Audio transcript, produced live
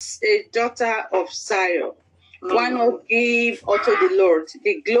a daughter of Zion. Why not give unto the Lord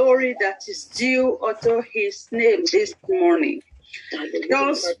the glory that is due unto his name this morning?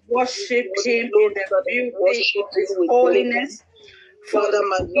 Just worship him in the beauty of his holiness, for the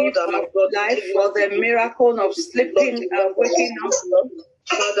gift of life, for the miracle of sleeping and waking up,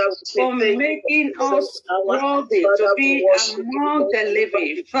 for making us worthy to be among the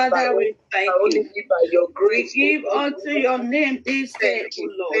living. Father, we thank you. We give unto your name this day, O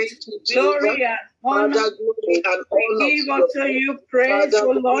Lord, glory and honor. We give unto you praise,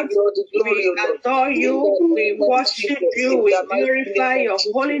 O Lord. We adore you. We worship you. We glorify your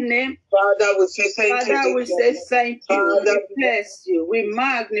holy name. Father, we say thank you. Father, we say thank you. We bless you. We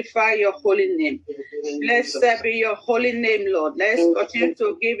magnify your holy name. Blessed be your holy name, Lord. Let's continue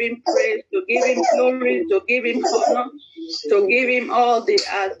to give him praise, to give him glory, to give him honor, to give him all the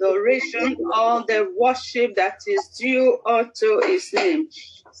adoration, all the worship that is due unto his name.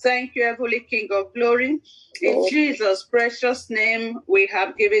 Thank you, Heavenly King of glory. In Jesus' precious name, we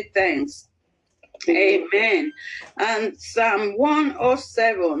have given thanks. Amen. And Psalm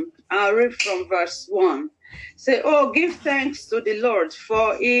 107, I'll read from verse 1. Say, oh, give thanks to the Lord,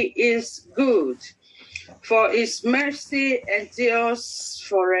 for he is good, for his mercy endures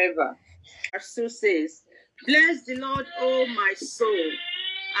forever. Verse 2 says, bless the Lord, O my soul,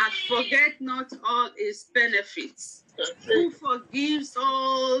 and forget not all his benefits, who forgives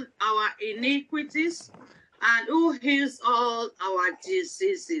all our iniquities, and who heals all our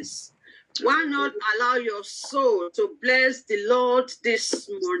diseases. Why not allow your soul to bless the Lord this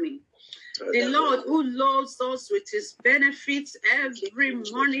morning? The Lord who loads us with his benefits every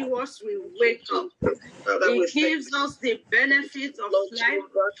morning once we wake up. He gives us the benefit of life.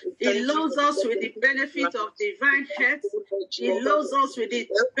 He loads us with the benefit of divine health. He loads us with the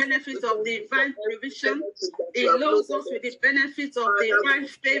benefit of divine provision. He loads us with the benefit of divine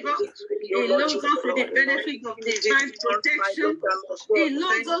favor. He loads us with the benefit of divine protection. He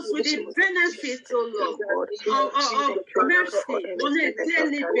loads us with the benefit, oh Lord, of mercy on a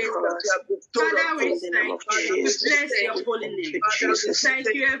daily basis. Father, we thank you. We bless your holy name. Thank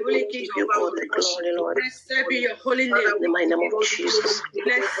you, Heavenly King of glory. Blessed be your holy name. In my name of Jesus.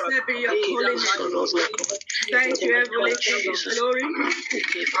 Blessed be your holy name. Thank you, Heavenly King of glory.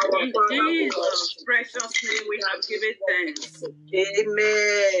 In Jesus' precious name we have given thanks.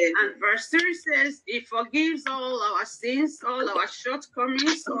 Amen. And verse 3 says, he forgives all our sins, all our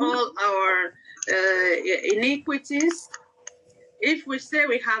shortcomings, all our iniquities. If we say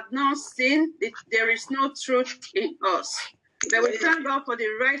we have not sinned, there is no truth in us. But we thank God for the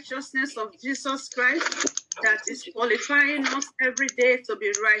righteousness of Jesus Christ that is qualifying us every day to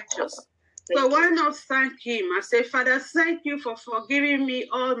be righteous. So why not thank him and say, Father, thank you for forgiving me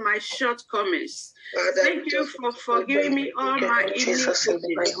all my shortcomings. Thank you for forgiving me all my iniquities.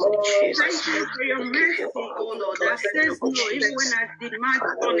 Thank you for your mercy, oh Lord, that says no, even when I demand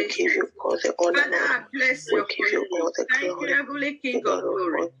punishment. Father, I bless your holy name. Thank you, Heavenly King of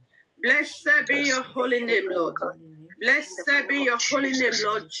glory. Blessed be your holy name, Lord. Blessed be your holy name,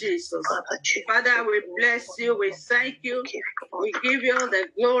 Lord Jesus. Father, we bless you. We thank you. We give you all the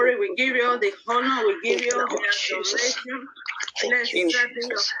glory. We give you all the honor. We give you all the adoration. Blessed be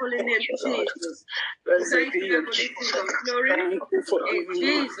your holy name, Jesus. Thank you, Heavenly King of glory. In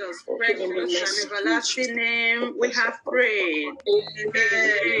Jesus' precious and everlasting name, we have prayed.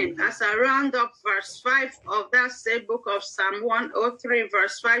 Amen. As I round up verse 5 of that same book of Psalm 103,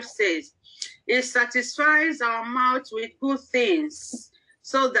 verse 5 says, it satisfies our mouth with good things,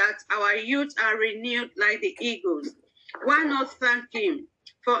 so that our youth are renewed like the eagles. Why not thank him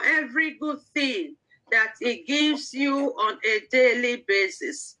for every good thing that he gives you on a daily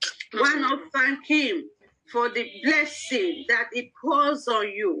basis? Why not thank him for the blessing that he pours on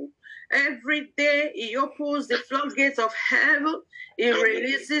you? Every day he opens the floodgates of heaven. He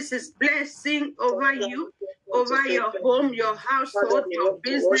releases his blessing over you, over your home, your household, your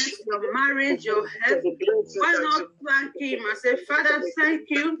business, your marriage, your health. Why not thank him and say, Father, thank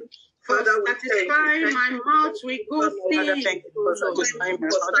you for satisfying my mouth with good things. Thank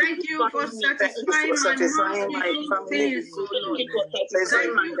you for satisfying my mouth with good things, O Lord.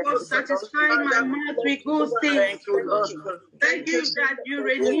 Thank you for satisfying my mouth with good things, O Lord. Thank you that you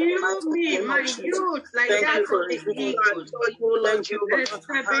renew me, my youth, like that of the eagles.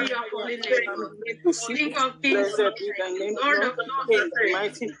 Blessed be your holy name. King of kings, Lord of lords,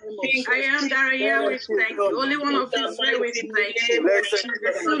 I am that I am, we thank you. Only one of Israel, we thank you.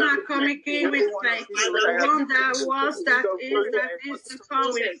 The sooner come coming King, we thank you. The one that was, that is to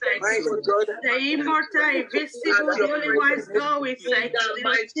come, we thank you. The immortal, invisible, the only wise God, we thank you. The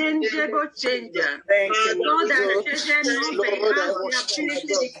unchangeable changer. God that changes not, but has the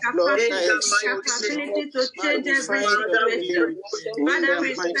ability, the capability to change every situation. Father, we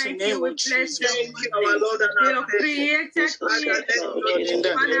thank you, we bless you. Your created creation.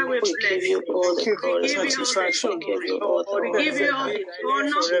 Father, we bless you. We give you all the glory. We give you all the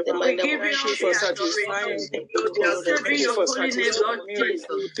honor. We give you all the adoration. Serving your holy name, Lord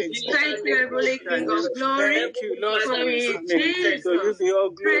Jesus. Thank you, Heavenly King of Glory. For in Jesus'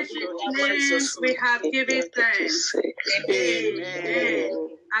 precious name we have given thanks. Amen.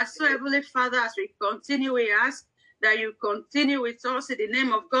 As so, Heavenly Father, as we continue, we ask that you continue with us in the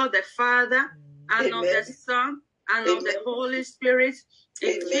name of God the Father, and of the Son, and of the Holy Spirit.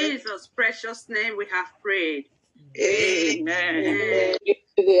 In Jesus' precious name we have prayed. Amen.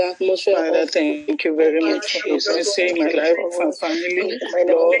 Father, thank you very much for your mercy in my life and my family.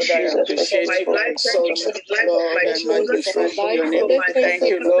 Lord, I appreciate you. Lord, I magnify your name. Thank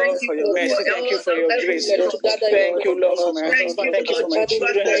you, Lord, for your mercy. Thank you for your grace. Thank you, Lord, for my husband. Thank you for my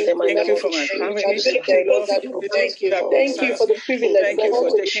children. Thank you for my family. Thank you, Lord, for the things that Thank you for the privilege. Thank you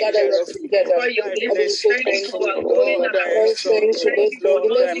for taking care of me. I bless you. Thank you, Lord. I exalt you. Lord,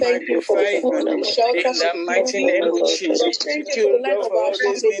 I magnify you. In the mighty name of Jesus. Thank you, Lord, for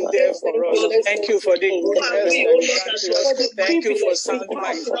always being there for us. Thank you for the good health that you grant to us. Thank you for sound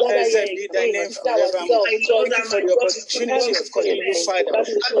mind. Blessed be thy name forevermore. Thank you for the opportunity of calling you Father.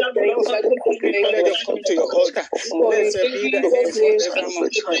 Thank you for the privilege of coming to your altar. Blessed be thy name forevermore.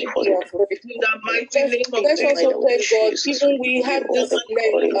 Let's also thank God. Even we had this 1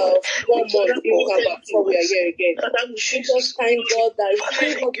 month in Kaba before we are here again. We just thank God that He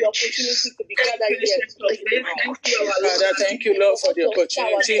gave us the opportunity to be gathered here. Father, thank you, Lord, for the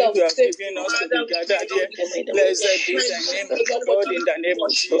opportunity you have given us to be gathered here. Blessed be thy name, Lord, in the name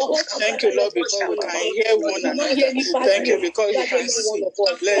of Jesus. Thank you, Lord, because we can hear one another. Thank you because we can see.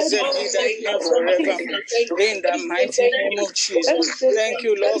 Blessed be thy name forever. In the mighty name of Jesus. Thank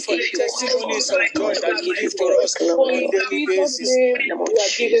you, Lord, for the testimonies of joy that you give to us on a daily basis. We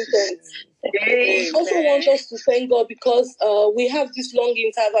are giving thanks. I also want us to thank God because we have this long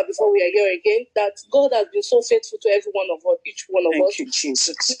interval before we are here again, that God has been so faithful to every one of us, each one of us. Thank you,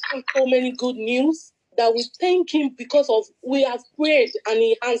 Jesus. We have so many good news that we thank Him because of we have prayed and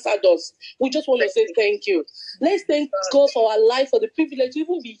He answered us. We just want to say thank you. Let's thank God for our life, for the privilege to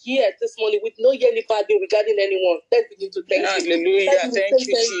even be here this morning with no any bad thing regarding anyone. Let's begin to thank Hallelujah. Thank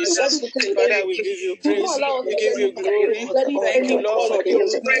you, Jesus. Father, we give you praise. We give you glory. Thank you, Lord, for the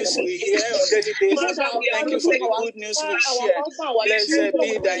good news we hear on daily basis. Thank you for the good news we share. Blessed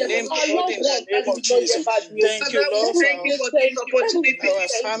be thy name, Lord, in the name of Jesus. Thank you, Lord, for our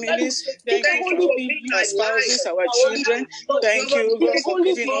families. Thank you for our spouses, our children. Thank you, God, for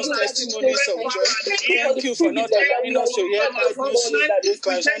giving us testimonies of joy. Thank you for not allowing us to hear bad news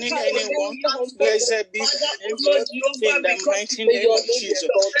concerning anyone. Blessed be the name, Lord, in the mighty name of Jesus.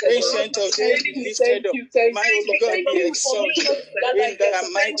 Ancient of days, be lifted up. Mighty God, be exalted. In the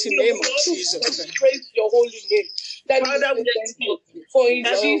mighty name of Jesus. Praise your holy name. Father, we thank you. For in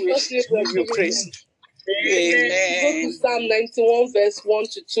Jesus' name we give you praise. Amen. Go to Psalm 91, verse 1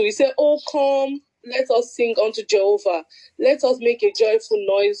 to 2. He said, "Oh, come, let us sing unto Jehovah. Let us make a joyful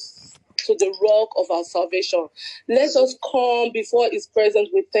noise to the rock of our salvation. Let us come before His presence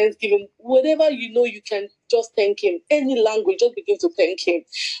with thanksgiving." Whatever you know, you can just thank Him. Any language, just begin to thank Him.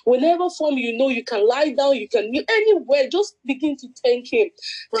 Whenever form you know, you can lie down, you can anywhere, just begin to thank Him.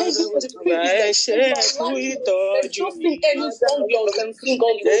 Thank Him for the privilege. Just sing any song you can sing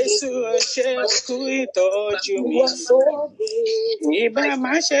on You are so good. Ìbá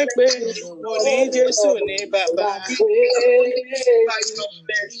má ṣe pé mo ní Jésù ní bàbá.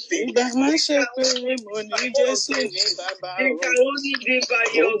 Ìbá má ṣe pé mo ní Jésù ní bàbá.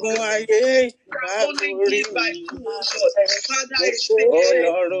 Ogun ayé ìbá borí mi.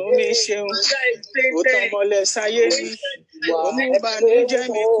 Ọlọ́run mi ṣeun, ó tọmọlẹ̀ sáyé mi. Ó mú ìbànújẹ́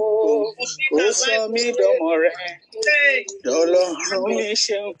mi kúrò, ó sọ mí dọmọ rẹ̀. Ọlọ́run mi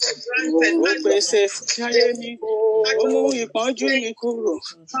ṣeun, ó pèsè fún ayé mi. Ó mú ìpọ́njú mi kúrò.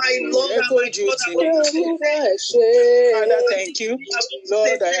 Father, thank you.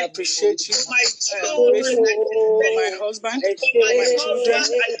 Lord, I appreciate you. I am grateful for my husband, for my children,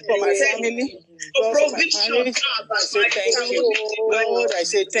 for my family. Lord, for my family, I say thank you. Lord, I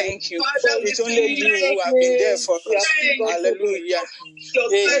say thank you. It's only you who have been there for us. Hallelujah.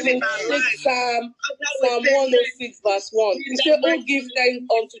 Amen. Psalm 106, verse 1. He said, "Oh, give thanks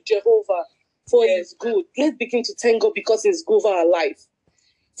unto Jehovah, for He is good." Let's begin to thank God because He's good over our life.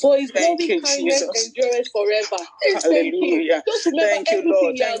 For his Thank loving you, kindness Jesus. endureth forever. Just thank him. Hallelujah. Just remember Thank you, everything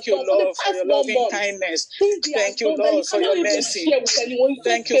Lord. he has Thank you, done for the Lord, for past your 1 loving month. kindness. Things he has Thank you, done that you Lord, for cannot your even mercy. share with anyone. He's so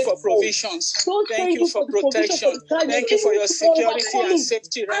Thank you for faithful. provisions. Don't Thank you for the provision for protection. the guidance. Thank you for your For security and overcoming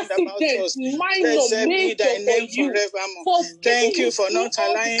safety round about accidents, us. minor, Blessed be major thy for name you. forevermore. For Thank getting you you for through not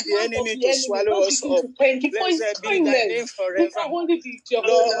all the allowing the plans of enemy the to enemy. swallow Let's us begin up. to thank you for his Blessed be thy name kindness. We can forevermore. only be Jehovah.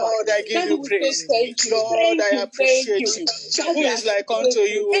 Lord, I give Daddy, you we say praise. thank you. Lord, Thank I you. Thank appreciate you. you. Daddy, Who I is like say unto thank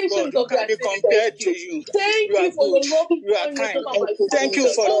you. you, O God? Ancient Who of can that, be say thank compared to you. you? Thank You are you for your good. loving You are kindness kind. over my Thank you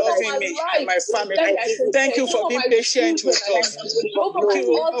family, for over loving my me and life. my family. Daddy, I say Thank you thank you. for Over being my patient children, with I us. say thank you. Over Thank my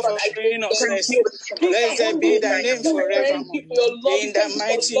you, O God, husband, for I say showing us thank mercy. you. This Blessed be morning, thy name just thank forevermore. you for your love. In the Thank you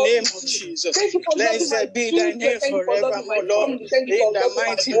for mighty loving name of me. Jesus. Thank you for loving my Blessed be thy children. name Thank you for loving my forevermore, Lord. family. Thank you In for the loving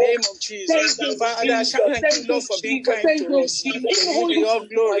my mighty work. name of Jesus. Thank you, Father, Jesus. thank you, Thank you, Lord, for being Jesus. kind Thank to you, us. Jesus. To Even you be Holy all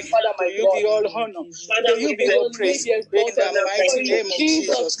Spirit, my glory. Father, To my you God. be all honor. To you be May all your name praise. be In exalted. the For mighty in name of Jesus'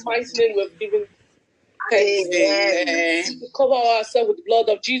 Jesus mighty Christ. name we've given thanks. Amen. Amen. We cover ourselves with the blood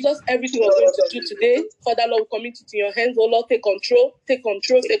of Jesus. Everything we're going to do today, Father Lord, we commit it in your hands. Oh Lord, take control, take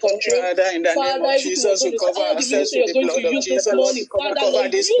control, take control. Father, in the name Father, of everything we're Jesus, we going to cover all the ourselves ministry with you're the going to blood of use this Jesus. morning, We Father cover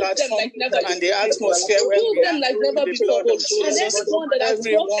Lord, this use them platform like never and the before. atmosphere where Use we them are like never with the before, blood oh of Lord. And Jesus. anyone that has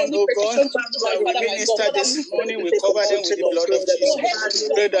brought Everyone, any oh God, petition to you, my that we Father, my God, minister Father, this we pray morning, you we take cover them control, with the Lord. blood of For Jesus. everything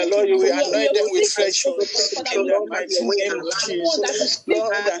Pray that that, comes to Lord, you you, will may anoint your them with take fresh control, oil Lord. Father, in may the your will mighty be name done. of Anyone that Jesus. is sick,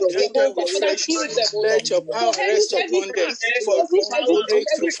 Lord, anoint them Jehovah, with Father, fresh heal oil. them, oh Lord. Let your For power every rest upon them heart, for, for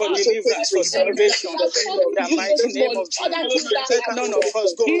breakthrough, every for heart deliverance, for salvation that has come in to the you mighty this name morning, of Father, heal Jesus. that Let heart, none oh of Lord.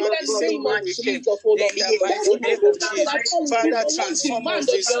 us go In out the the same name way of we came. Jesus, oh Lord. In the That mighty even name the of people that Jesus. come with Father, the one transform us demand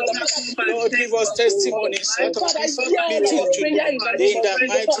or the this other, morning. Father, give Lord, them give us strength, oh Lord. testimonies out of Father, this hear meeting our prayer today. in the name In of the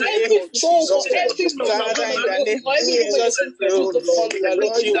Jesus. For mighty name every of soul, Jesus for Christ. every moment, Father, in the name for of every moment Jesus, you're we going to pray, use oh, this morning, that oh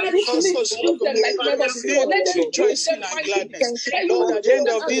Lord. Lord, you will Daddy, cause please us use them like to never be before. filled Let with them use rejoicing them and mightily. gladness. That you Lord, will at the use end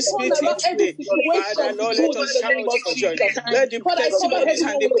them of and this turn meeting around every today, Father, situation for Lord, let good us in the name shout of for joy. Jesus. Let the Father, I cover testimonies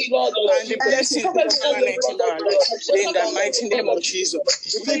and everyone with the blood of the Jesus. blessings Cover be everyone with the permanent blood in of our Jesus. lives. In the mighty name of Jesus,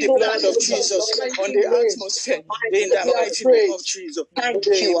 we plead the blood of Jesus on the atmosphere. In the We are mighty name of praised. Jesus. Thank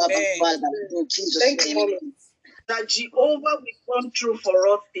you, Abba Amen. Father, in Jesus' Thank you, name. Mommy. That Jehovah will come through for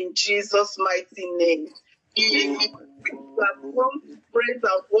us in Jesus' mighty name. If we have come to praise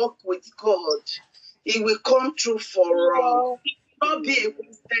and walk with God, He will come through for us. It will not be a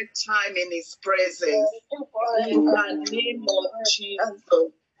wasted time in His presence. In the name of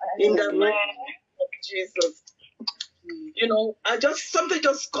Jesus. In the name of Jesus. You know, something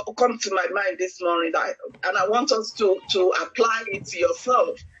just come to my mind this morning, and I want us to apply it to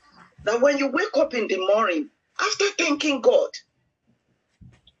yourself. That when you wake up in the morning, after thanking God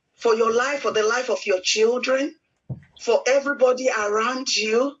for your life, for the life of your children, for everybody around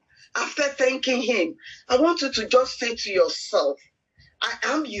you, after thanking Him, I want you to just say to yourself, I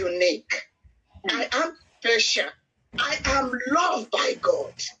am unique. I am special. I am loved by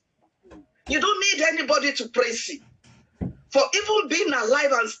God. You don't need anybody to praise you. For even being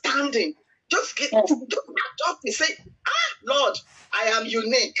alive and standing, just get up and say, Lord, I am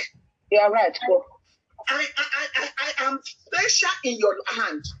unique. You're right. Go. I am special in your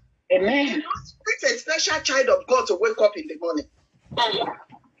hand. Amen. It's a special child of God to wake up in the morning.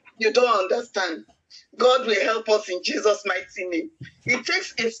 You don't understand. God will help us in Jesus' mighty name. It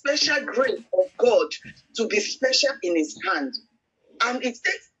takes a special grace of God to be special in His hand. And it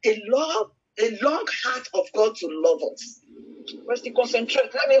takes a long heart of God to love us. First, you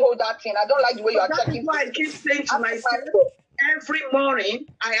concentrate. Let me hold that thing. I don't like the way you are That is checking. why I keep saying to myself, every morning,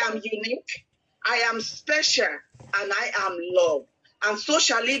 I am unique, I am special, and I am loved. And so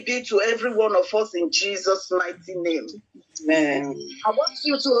shall it be to every one of us in Jesus' mighty name. Amen. I want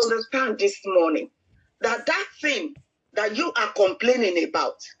you to understand this morning that thing that you are complaining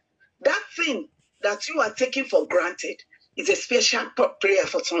about, that thing that you are taking for granted, is a special prayer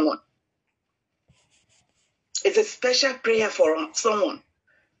for someone. It's a special prayer for someone.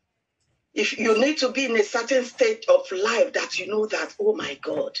 If you need to be in a certain state of life that you know that, oh my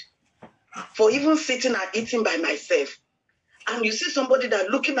God, for even sitting and eating by myself, and you see somebody that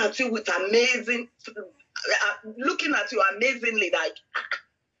looking at you with amazingly like,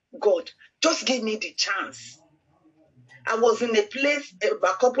 God, just give me the chance. I was in a place a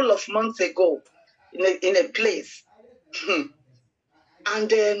couple of months ago, in a place, and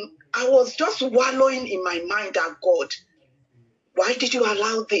then I was just wallowing in my mind that, God, why did you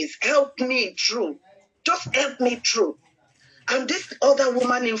allow this? Help me through. Just help me through. And this other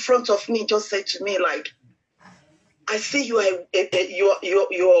woman in front of me just said to me, like, I see you are,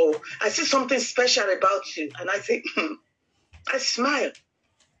 I see something special about you. And I said, I smiled.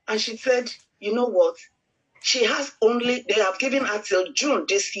 And she said, you know what? They have given her till June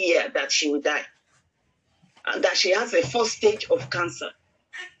this year that she will die. And that she has a 4th stage of cancer.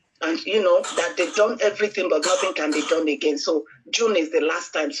 And that they've done everything, but nothing can be done again. So June is the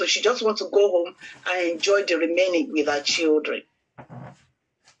last time. So she just wants to go home and enjoy the remaining with her children.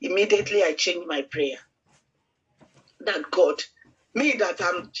 Immediately I changed my prayer. That God, me that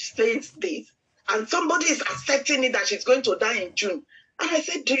I'm saying this, and somebody is accepting it that she's going to die in June. And I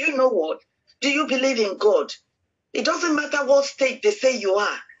said, do you know what? Do you believe in God? It doesn't matter what state they say you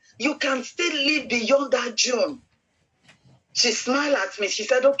are. You can still live beyond that June. She smiled at me. She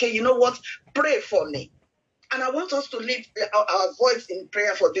said, okay, you know what? Pray for me. And I want us to lift our voice in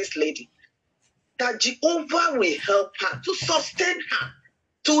prayer for this lady. That Jehovah will help her to sustain her,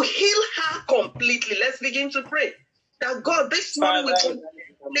 to heal her completely. Let's begin to pray. That God, this morning we can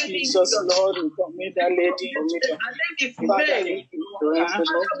Jesus, Lord, we commit that lady.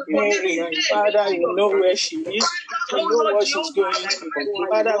 Father, you know where she is. You know what she's going through.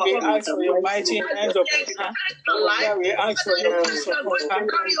 Father, we ask for your mighty hands upon her. Father, we ask for your peace upon her.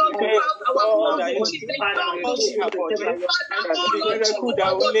 Pray, Lord, that you touch her body. The miracle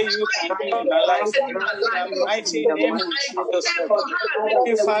that only you can do in her life. In the mighty name of Jesus. Thank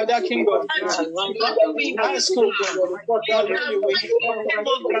you, Father, King of Kings. Ask, O God, that you will in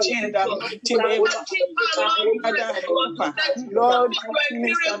the mighty name of Lord,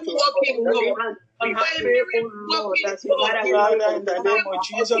 minister to us. Father, in the name of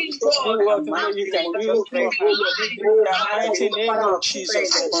Jesus, do whatever you can do. In the mighty name of Jesus.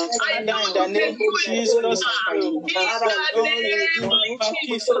 Father, in the name of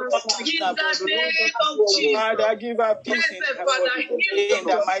Jesus, Father, give her peace in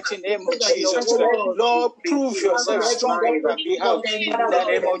the mighty name of Jesus. Lord, prove yourself strong on her behalf. In the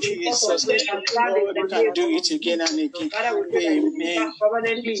name of Jesus. Lord, you can do it again and again. Amen.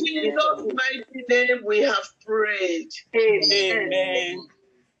 In Jesus' mighty name we have prayed. Amen.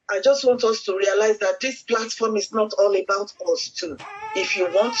 I just want us to realize that this platform is not all about us too. If you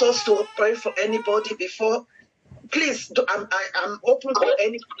want us to pray for anybody before, please, I'm open for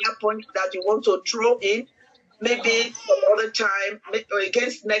any prayer point that you want to throw in. Maybe some other time, or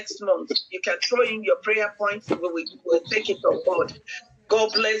against next month, you can throw in your prayer points. We'll take it on board.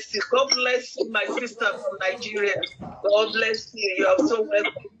 God bless you. God bless you, my sister from Nigeria. God bless you. You are so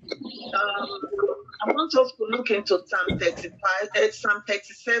welcome. I want us to look into Psalm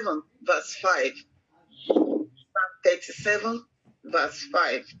 37, verse 5. Psalm 37, verse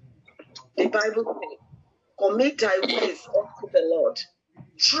 5. The Bible says, commit thy ways unto the Lord.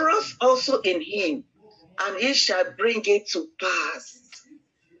 Trust also in him, and he shall bring it to pass.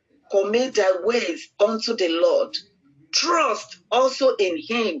 Commit thy ways unto the Lord. Trust also in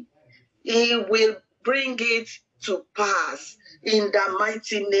him. He will bring it to pass in the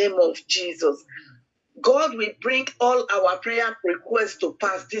mighty name of Jesus. God will bring all our prayer requests to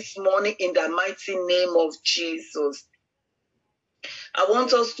pass this morning in the mighty name of Jesus. I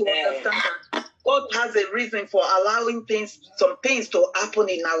want us to understand that God has a reason for allowing some things to happen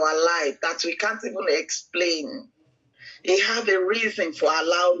in our life that we can't even explain. He has a reason for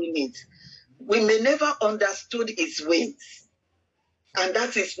allowing it. We may never understood his ways. And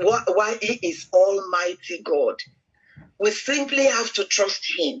that is why he is Almighty God. We simply have to trust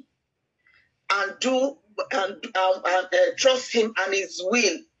him and trust him and his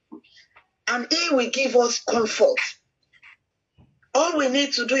will. And he will give us comfort. All we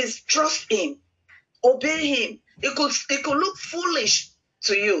need to do is trust him, obey him. It could look foolish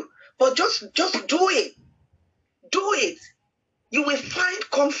to you, but just do it. Do it. You will find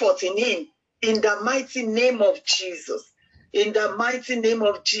comfort in him in the mighty name of Jesus. In the mighty name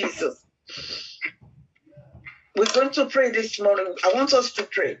of Jesus. We're going to pray this morning. I want us to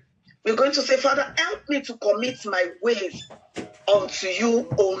pray. We're going to say, Father, help me to commit my ways unto you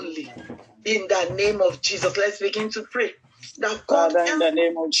only. In the name of Jesus. Let's begin to pray. That God, Father, in the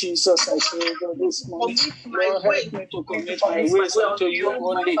name of Jesus, I pray for this morning. Lord, help me to commit my ways unto you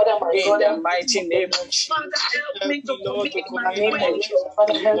only. In the mighty name of Jesus. Help me, Lord, to commit my ways.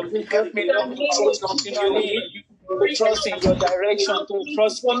 Help me, Lord, to trust continually in you. To trust in your direction, to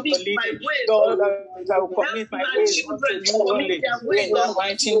trust in your leading. Lord, I will commit my ways unto you only. In the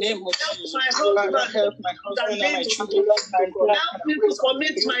mighty name of Jesus. Father, help my husband and my children. Help me to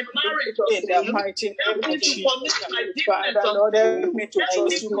commit my marriage in the mighty name of Jesus. Father, Lord, help me to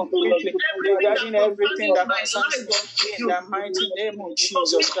trust you completely regarding everything that concerns me. In the mighty name of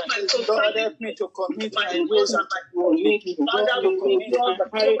Jesus Christ. Lord, help me to commit my ways unto you only. Lord, to commit my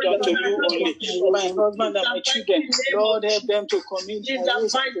marriage unto you only. My husband and my children. Lord, help them to commit my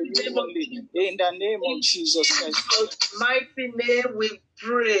ways unto you only. In the name of Jesus Christ. In mighty name we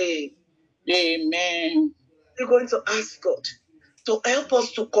pray. Amen. we're going to ask God to help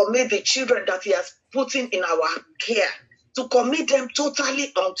us to commit the children that He has put in our care, to commit them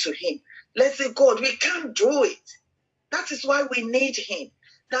totally unto Him. Let's say, God, we can't do it. That is why we need Him.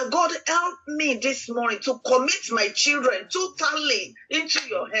 That God help me this morning to commit my children totally into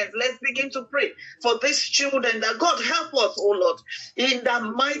your hands. Let's begin to pray for these children, that God help us, oh Lord, in the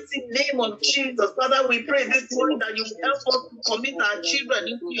mighty name of Jesus. Father, we pray this morning that you help us to commit our children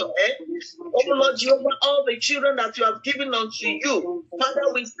into your hands. Oh Lord, you over all the children that you have given unto you.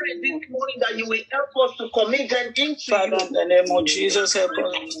 Father, we pray this morning that you will help us to commit them into Father, you. in the name of Jesus, help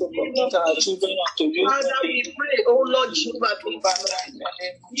us to commit our children unto you. Father, we pray, oh Lord, Jehovah, Father, in the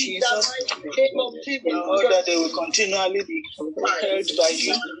name of Jesus, Lord, that they will continually be held by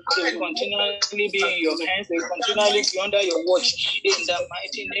you. They will continually be in your hands. They will continually be under your watch. In the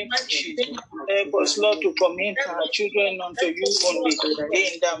mighty name of Jesus, help us, Lord, to commit our children unto you only.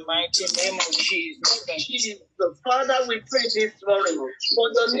 In the mighty name of Jesus. Father, we pray this morning for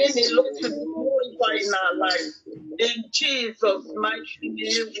your name alone to be glorified in our lives. In Jesus' mighty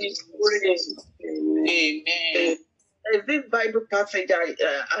name we pray. Amen. This Bible passage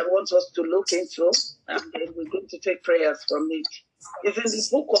I want us to look into, and then we're going to take prayers from it. It's in the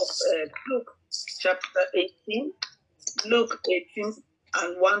book of Luke, chapter 18, Luke 18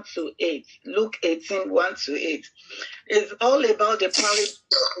 and 1 to 8. Luke 18, 1 to 8. It's all about the parable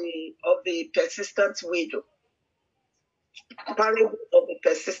of the persistent widow. Parable of the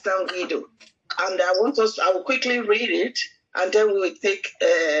persistent widow. And I will quickly read it, and then we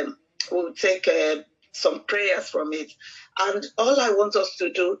will take some prayers from it. And all I want us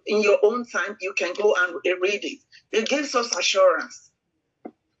to do, in your own time, you can go and read it. It gives us assurance.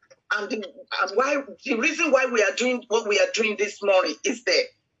 And the reason why we are doing what we are doing this morning is there.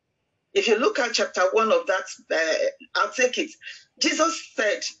 If you look at chapter 1 of that, I'll take it. Jesus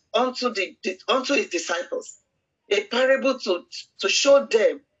said unto his disciples a parable to show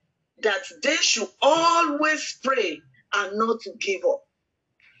them that they should always pray and not to give up.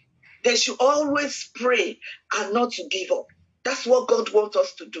 They should always pray and not to give up. That's what God wants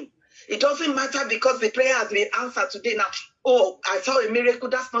us to do. It doesn't matter because the prayer has been answered today. Now, oh, I saw a miracle.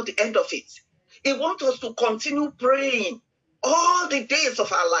 That's not the end of it. He wants us to continue praying all the days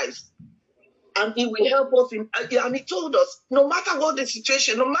of our lives. And He will help us. And He told us, no matter what the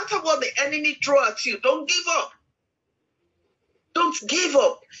situation, no matter what the enemy throw at you, don't give up. Don't give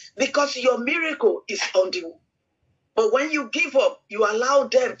up, because your miracle is on the way. But when you give up, you allow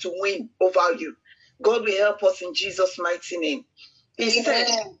them to win over you. God will help us in Jesus' mighty name. He said,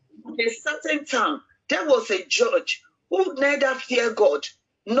 in a certain town, there was a judge who neither feared God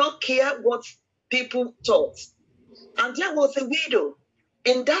nor cared what people thought. And there was a widow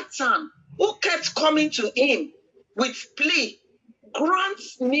in that town who kept coming to him with plea, grant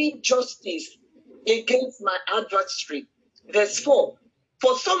me justice against my adversary. Verse 4,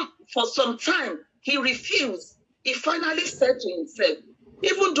 for some time he refused. He finally said to himself,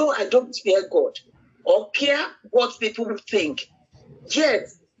 even though I don't fear God or care what people will think, yet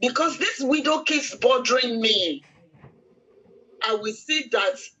because this widow keeps bothering me, I will see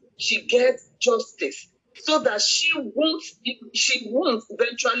that she gets justice so that she won't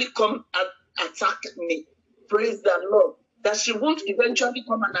eventually come and attack me. Praise the Lord. That she won't eventually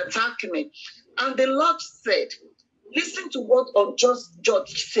come and attack me. And the Lord said, listen to what unjust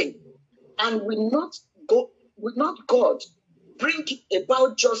judge say, and will not God bring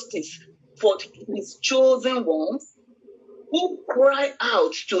about justice for his chosen ones who cry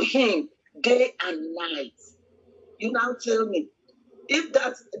out to him day and night? You now tell me,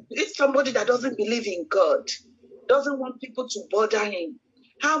 if somebody that doesn't believe in God, doesn't want people to bother him,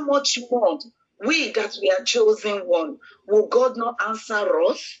 how much more we that we are chosen one, will God not answer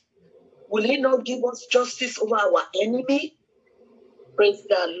us? Will He not give us justice over our enemy? Praise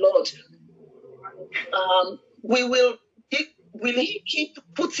the Lord. Will He keep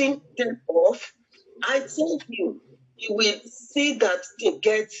putting them off? I tell you, you will see that they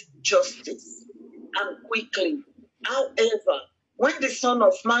get justice, and quickly. However, when the Son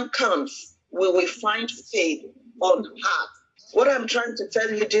of Man comes, we will find faith on earth. What I'm trying to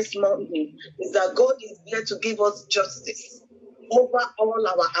tell you this morning is that God is there to give us justice over all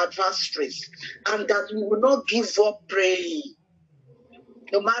our adversaries, and that we will not give up praying,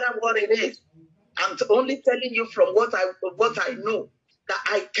 no matter what it is. I'm only telling you from what I know, that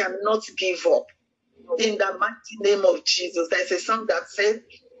I cannot give up. In the mighty name of Jesus, there's a song that says,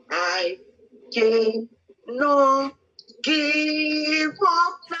 I cannot give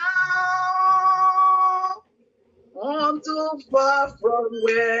up now. I'm too far from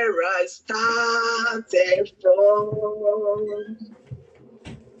where I started from.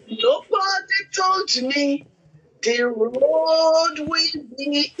 Nobody told me The road will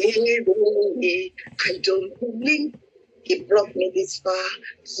be easy. I don't believe He brought me this far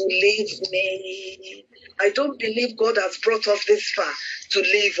to leave me. I don't believe God has brought us this far to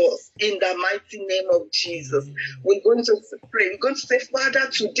leave us in the mighty name of Jesus. We're going to pray. We're going to say, Father,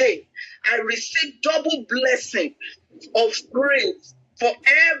 today I receive double blessing of grace for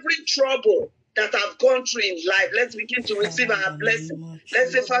every trouble that I've gone through in life. Let's begin to receive our blessing.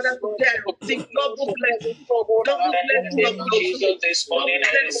 Let's say, Father, today I receive double blessing. Double blessing of Jesus this morning,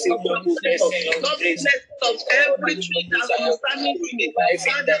 I receive double blessing of grace. of everything that concerning me.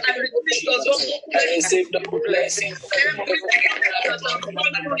 Father, I receive your double I receive double blessing everything that has gone through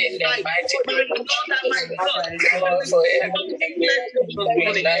in in the life. mighty My name of Lord and my God, God for everything in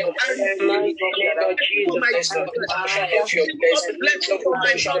life. my children. Double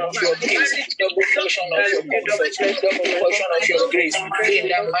portion of your peace, double portion of your comfort, double portion of your grace. In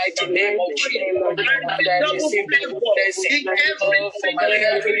the mighty name of Jesus, and I receive double blessing for my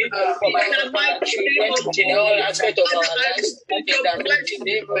family, for my children, in all aspects of our lives. In the mighty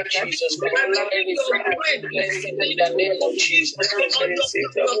name of Jesus, I receive double blessing in the name of Jesus. I receive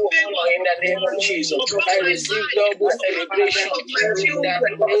double honor in the name of Jesus. I receive double celebration in the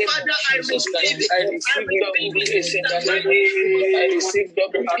name of Jesus Christ. I receive double grace in the name. I receive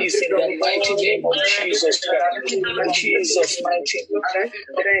double peace in the mighty name of Jesus Christ. In Jesus' mighty name.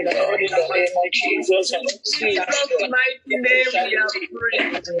 Lord, in the name of Jesus. Jesus' mighty name we are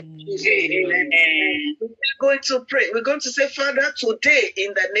praying. Amen. We're going to pray. We're going to say, Father, today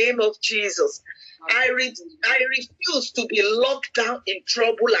in the name of Jesus, I refuse to be locked down in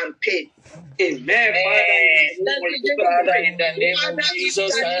trouble and pain. Amen. Father, in the name of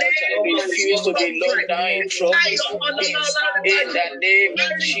Jesus, I refuse to be locked down in trouble and pains. In the name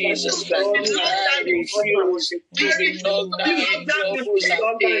of Jesus Christ, I refuse to be locked down in troubles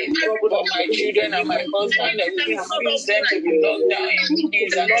and pain. For my children and my husband, I refuse them to be locked down in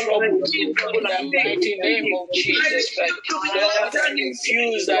pains and trouble. In the mighty name of Jesus Christ, Lord, I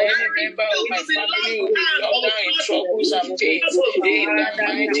refuse that any member of my family will be locked down in troubles and pains. In the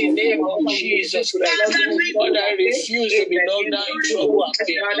mighty name of Jesus Christ, Lord, I refuse to be locked down in trouble and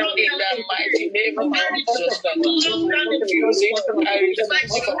pain. In the mighty name of Jesus Christ, I refuse it. I refuse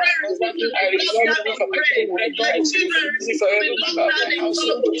it for my husband. I refuse it for my children. I refuse it for every member of my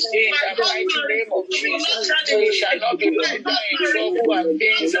household. In the mighty name of Jesus, we shall not be locked down in trouble and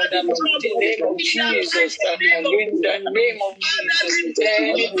pain. In the mighty name of Jesus, in the name of Jesus,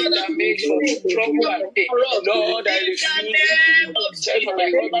 anything that makes for trouble and pain, Lord, I refuse it for my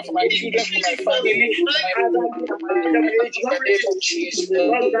husband, for my children, for my family, for my marriage, in the name of Jesus.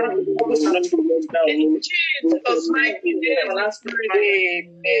 In Jesus' mighty name,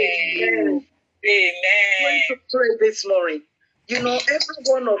 Amen. I'm going to pray this morning. You know, every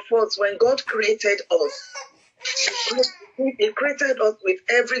one of us, when God created us, He created us with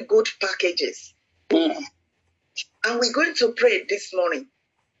every good packages. And we're going to pray this morning.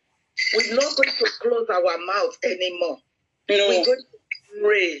 We're not going to close our mouth anymore. We're going to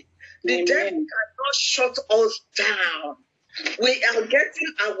pray. The devil cannot shut us down. We are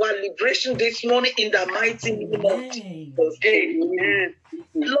getting our liberation this morning in the mighty name of Jesus. Amen.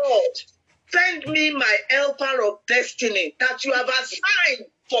 Lord, send me my helper of destiny that you have assigned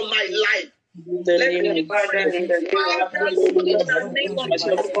for my life. Let me Father, in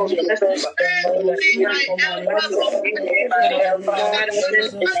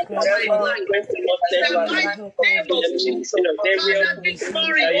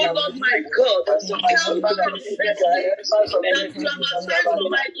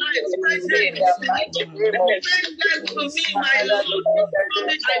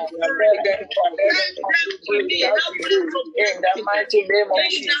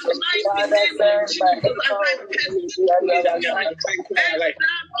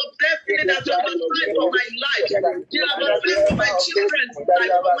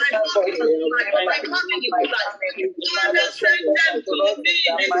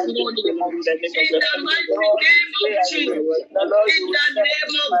the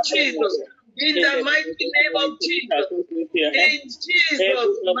name of Jesus, in the mighty name of Jesus. In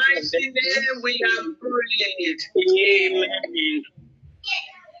Jesus' mighty name we have prayed. Amen.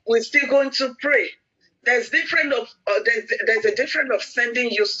 We're still going to pray. There's a difference of sending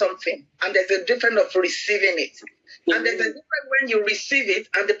you something, and there's a difference of receiving it. And there's a difference when you receive it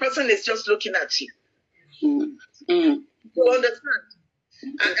and the person is just looking at you. You understand?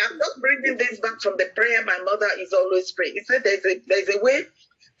 And I'm just bringing this back from the prayer my mother is always praying. He said there's a way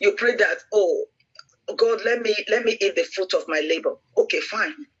you pray that, oh God, let me eat the fruit of my labor. Okay,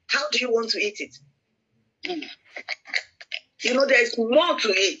 fine. How do you want to eat it? You know, there's more to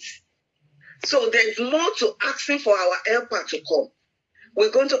it. So there's more to asking for our helper to come.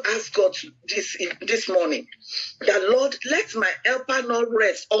 We're going to ask God this morning that, Lord, let my helper not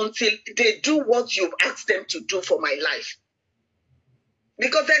rest until they do what you've asked them to do for my life.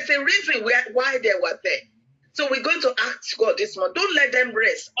 Because there's a reason why they were there. So we're going to ask God this morning, don't let them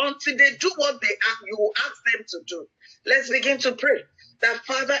rest until they do what you ask them to do. Let's begin to pray. That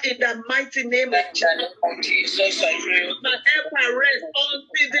Father, in the mighty name of Jesus, I pray. My helper rest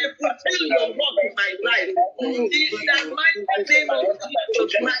until they fulfill your work in my life. In the mighty name of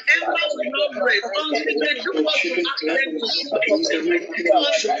Jesus, my helper will not rest until they do what you ask them to do.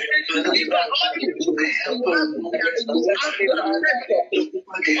 Until they deliver all the good you ask them to do.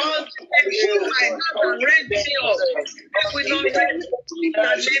 Until they do my heart and rest me up. They will not rest in the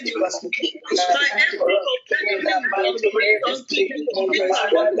name of Jesus. My helper will take them until they in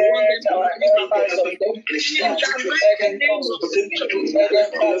the mighty name of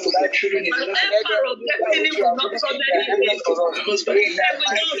Jesus. My helper of destiny will not suddenly leave. They will not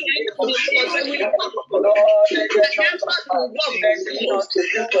leave. They will not walk. The helper will walk. In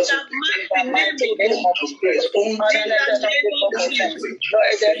the mighty name of Jesus. In the mighty name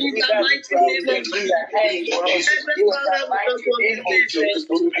of Jesus.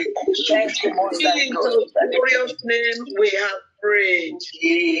 In the glorious name we have prayed.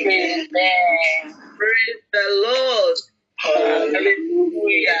 Amen. Praise the Lord.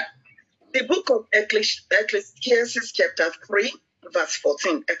 Hallelujah. The book of Ecclesiastes chapter 3, verse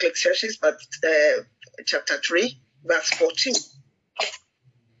 14. Ecclesiastes chapter 3, verse 14.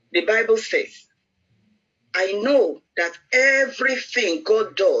 The Bible says, I know that everything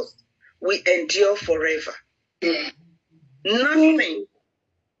God does will endure forever. Nothing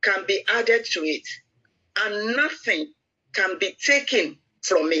can be added to it, and nothing can be taken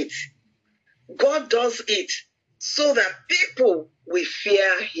from it. God does it so that people will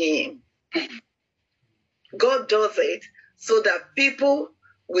fear him. God does it so that people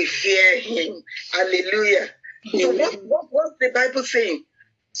will fear him. Hallelujah. So what's the Bible saying?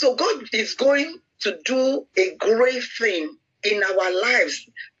 So God is going to do a great thing in our lives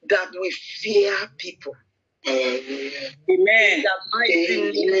that we fear people. Amen. Amen.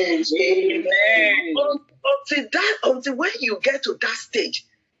 Until when you get to that stage,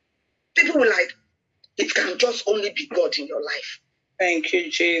 people will like, it can just only be God in your life. Thank you,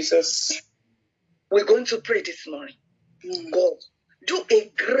 Jesus. We're going to pray this morning. God, do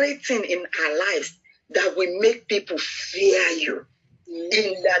a great thing in our lives that will make people fear you.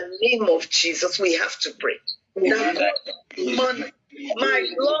 In the name of Jesus, we have to pray. My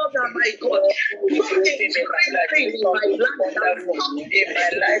Lord and my God, do a great thing in my life that will come in my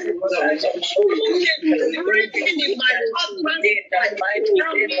life. Do a great thing in my husband's life that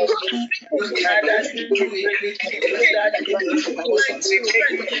will come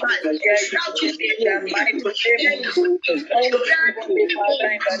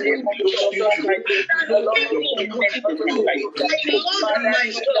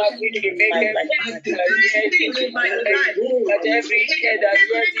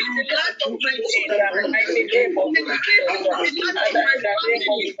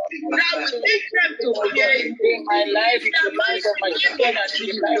my life, in the life of my children, and in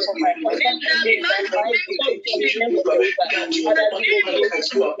the life of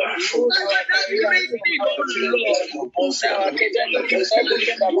my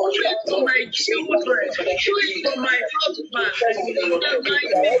husband, in the my children, for my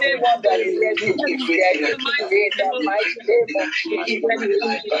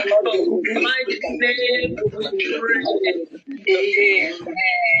husband,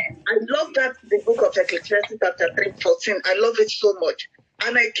 I love that the book of Ecclesiastes chapter 3:14. I love it so much.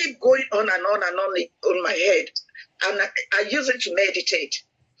 And I keep going on and on and on my head. And I use it to meditate.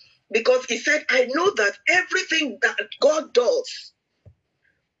 Because he said, I know that everything that God does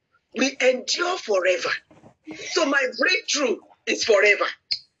will endure forever. So my breakthrough is forever.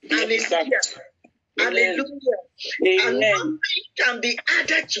 Hallelujah. Hallelujah. And nothing can be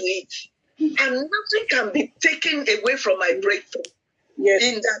added to it. And nothing can be taken away from my breakthrough. Yes.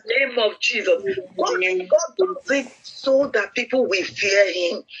 In the name of Jesus. God does it so that people will fear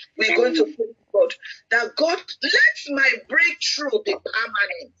him. We're going to pray to God that God, let my breakthrough be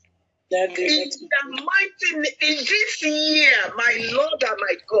permanent. In this year, my Lord and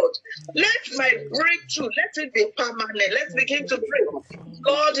my God, let my breakthrough, let it be permanent. Let's begin to pray.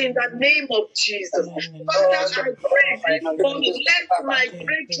 God, in the name of Jesus, Father, I pray, let my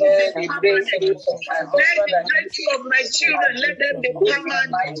breakthrough be permanent. Let the breakthrough of my children, let them be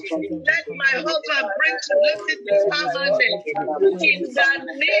permanent. Let my husband breakthrough, let it be permanent. In the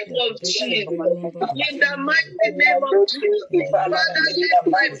name of Jesus, in the mighty name of Jesus, Father, let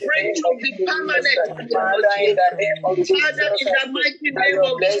my breakthrough to be permanent. Father, in the name of Jesus, Father, in the mighty name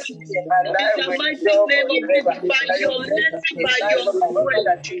of Jesus, in the mighty name of Jesus, by your mercy, by your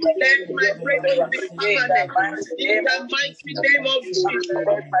grace, let my breakthrough be permanent. In the mighty name of Jesus,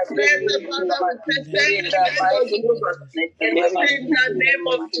 let the Father we say thank you, Lord Jesus. In the name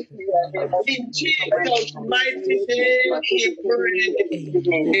of Jesus, in Jesus' mighty name, we pray.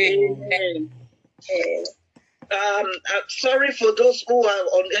 Amen. Sorry for those who are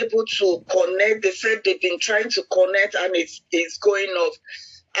unable to connect. They said they've been trying to connect and it's going off.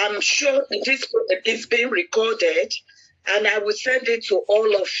 I'm sure this is being recorded, and I will send it to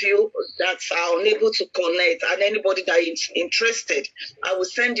all of you that are unable to connect, and anybody that is interested, I will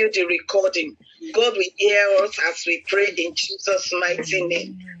send you the recording. God will hear us as we pray in Jesus' mighty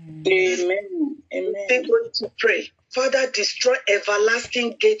name. Amen. Amen. We're going to pray. Father, destroy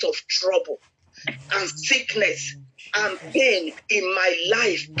everlasting gate of trouble and sickness and pain in my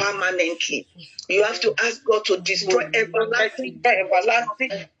life permanently. You have to ask God to destroy everlasting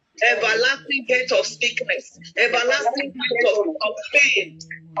gate of sickness, everlasting gate of pain.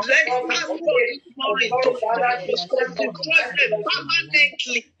 Let's ask God this morning to destroy them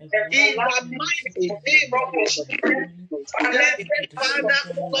permanently in the mighty name of Jesus. Father,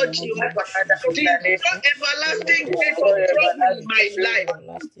 Lord Jehovah, destroy everlasting gate of trouble in my life.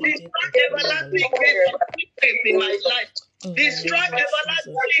 Destroy everlasting gate of sickness in my life. Destroy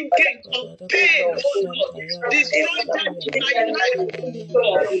everlasting gate of pain, oh Lord. Destroy them in my life,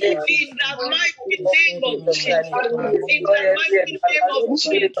 Lord. In the mighty name of Jesus. In the mighty name of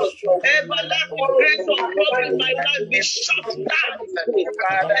Jesus. Everlasting gate of trouble in my life be shut down.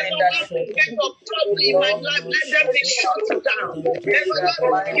 Everlasting gate of trouble in my life, let them be shut down.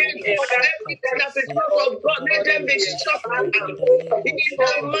 Everlasting gate of everything that is not of God, let them be shut down. In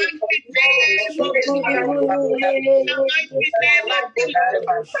the mighty name of Jesus. In the mighty name of Jesus.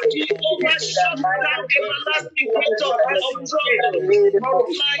 Jehovah, shut down everlasting gate of trouble of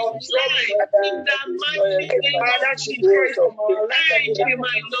my life. In the mighty name of Jesus. Thank you,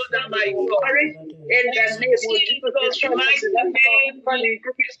 my Lord and my God. In the name of Jesus' mighty name.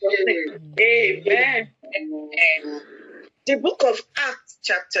 Amen. The book of Acts,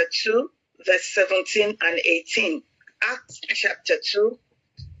 chapter 2, verse 17 and 18. Acts chapter 2,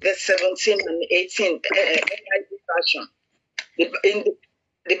 verse 17 and 18.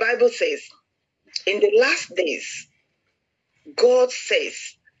 The Bible says, in the last days, God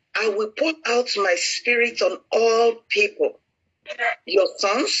says, I will pour out my spirit on all people. Your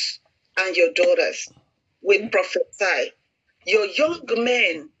sons and your daughters will prophesy. Your young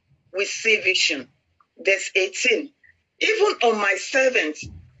men will see vision. Verse 18. Even on my servants,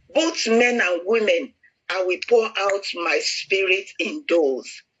 both men and women, I will pour out my spirit in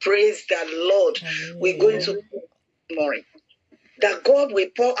those. Praise the Lord. We're going to pray this morning that God will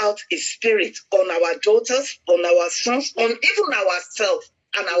pour out his spirit on our daughters, on our sons, on even ourselves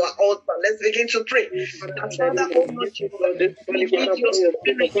and our husband. Let's begin to pray. Father, oh Lord, you need your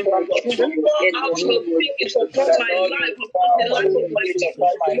spirit. Pour out your spirit upon my life, upon the life of my children.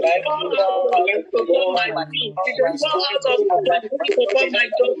 Pour out your spirit upon my feet. Pour out your spirit upon my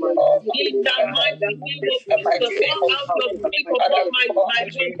daughter. In the mighty name of Jesus, pour out your spirit upon my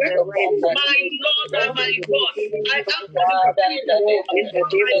children. My Lord and my God, I ask for the spirit upon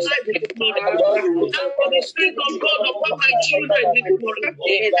my life this morning. I ask for the spirit of God upon my children this morning.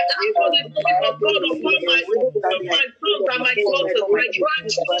 I ask for the spirit of God upon my sons and my daughters, my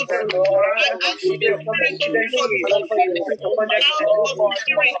grandchildren. I ask for the spirit of God.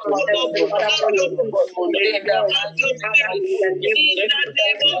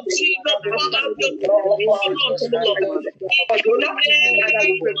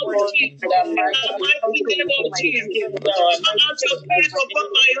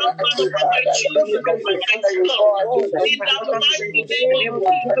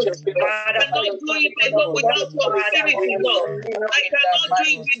 I cannot do it without your spirit in us.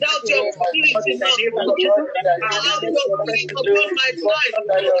 Allow your spirit upon my life.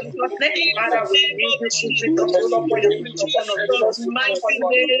 In the name of Jesus' mighty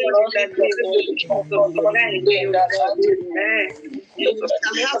name.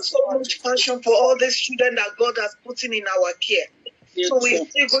 I have so much passion for all these children that God has put in our care. So we're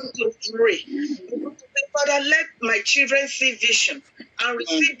still going to pray. We're going to say, Father, let my children see vision and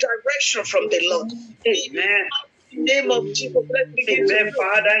receive direction from the Lord. Amen. name of Jesus, let's begin to pray.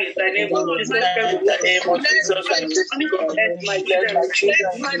 Father, in the name of Jesus, let my children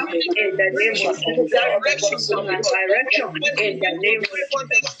in the name of Jesus, direction from direction in the name of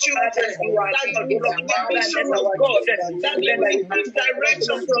Jesus. Father, you are God, direction of God, that they will bring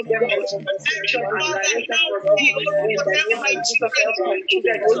direction from God. Direction from my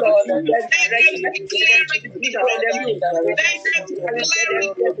children, oh Lord, let them declare it before them. Let them declare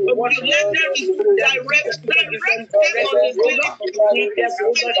it from you. Let them direct them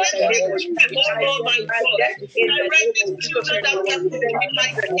on the daily basis. Oh Lord, my God, direct these children that we are putting in my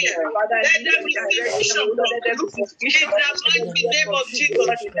care. Let them receive vision from you. In the mighty name of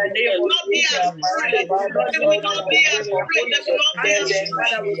Jesus, they will not be afraid. They will not be afraid. They will not be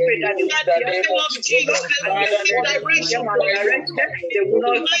afraid. In the name of Jesus, they will receive direction from you. They will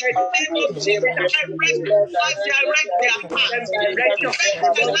not name of Jesus, direct their path. Direct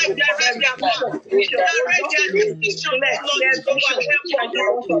their path. Direct their decision, Lord, to our help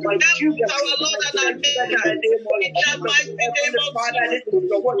our Lord and our Maker. In the mighty name of Jesus.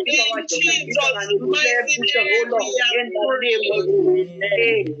 In Jesus' mighty name, we are praying.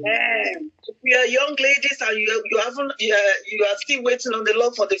 Amen. We are young ladies, and you are still waiting on the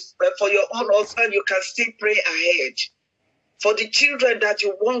Lord for your own husband. You can still pray ahead for the children that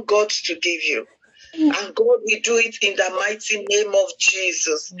you want God to give you, and God will do it in the mighty name of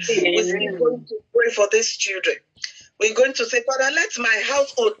Jesus. We're still going to pray for these children. We're going to say, Father, let my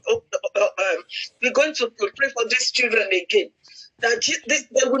household. We're going to pray for these children again, that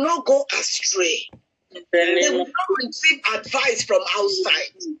they will not go astray. They will not receive advice from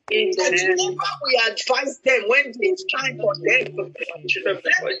outside. That whenever we advise them when it's time for them to let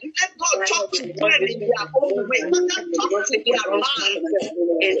God talk to them in their own way. Let them talk to their mind.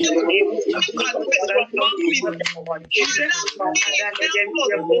 They will receive advice from wrong people.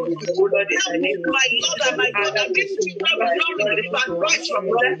 My Lord and my God, that these children will not receive advice from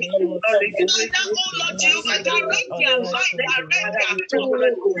wrong people. Father, oh Lord Jehovah, direct their life, direct their thoughts.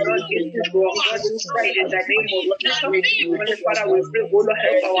 In the name of Jesus, Father, we pray, oh Lord,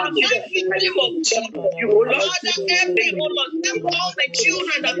 help our children. In the name of Jesus, Father, every Lord, help all the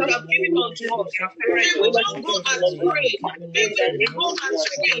children that you have given unto us. They will not go astray. They will go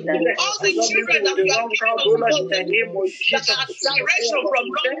astray. All the children that you have given unto us, that are direction from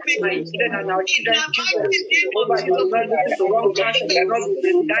wrong people. In the mighty name of Jesus, they will not be guided. They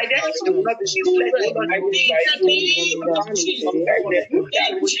will not be misled. In the name of Jesus,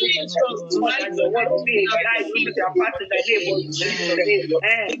 in Jesus' mighty name.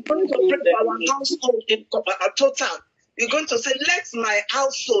 We're going to pray for our household in total. We're going to say, let my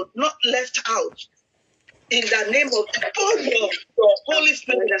household not left out. In the name of your Holy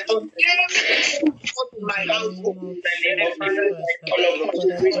Spirit on every in my household. In the name of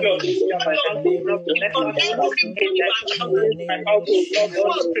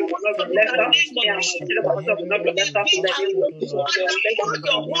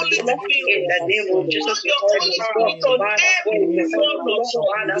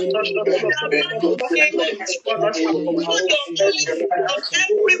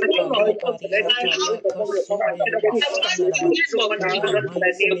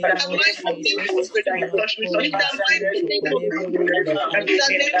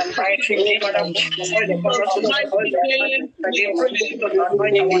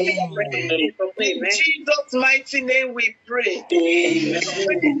In Jesus' mighty name we pray.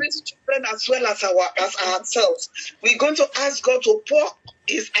 These children as well as ourselves. We're going to ask God to pour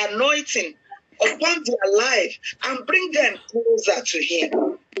His anointing upon their life and bring them closer to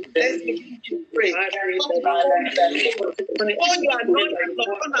Him. Let's begin to pray. Pour your anointing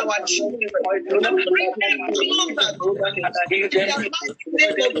upon our children and bring them closer to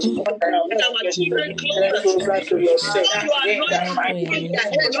our children closer to yourself. Pour your anointing in their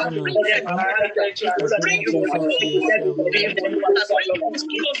head and bring them closer. Bring them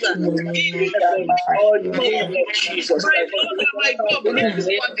closer. Jesus. My Lord and my God, bless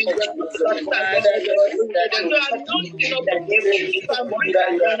you and your anointing upon them. In the name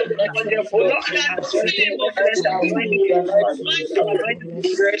of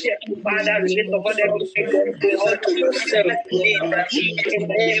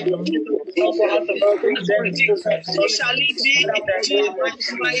so shall it be in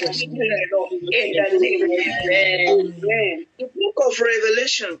Jesus' mighty name. The book of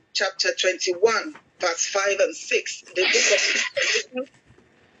Revelation, chapter 21, verse 5 and 6. The book of Revelation,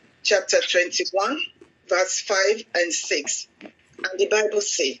 chapter 21, verse 5 and 6. And the Bible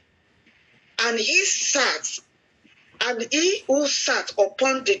says, and he who sat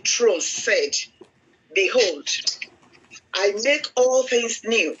upon the throne said, behold, I make all things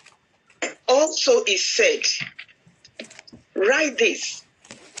new. Also he said, Write this,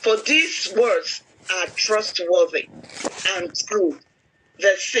 for these words are trustworthy and true.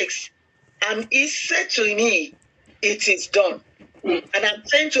 Verse 6, and he said to me, it is done. And I'm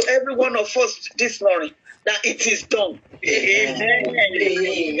saying to every one of us this morning that it is done. Amen.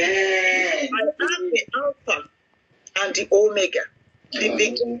 Amen. I am the Alpha and the Omega, the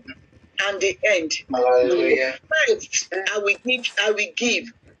beginning and the end. Hallelujah. First, I will give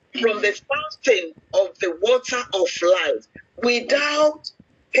from the fountain of the water of life without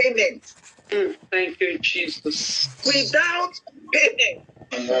payment. Thank you, Jesus. Without payment.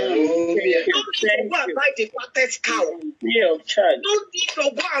 Hallelujah. Don't go and buy the fattest cow. Don't need to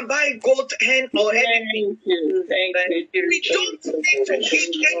go and buy goat, hen, or anything. Thank you. We don't need to give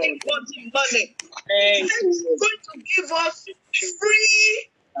anybody money. He's going to give us free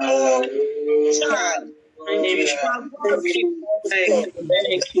child.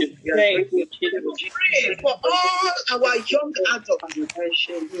 Thank you. Pray for all our young adults,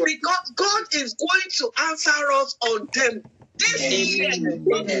 because God is going to answer us on them. This year,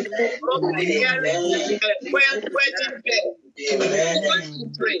 wedding bell. We're going to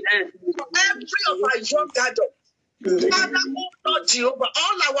pray for every of our young adults. Father, oh Lord Jehovah,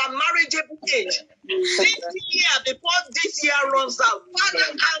 all our marriageable age, this year, before this year runs out, Father,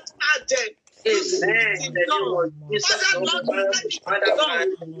 answer them. Amen. Lord, Father, Lord, let it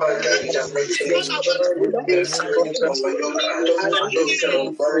be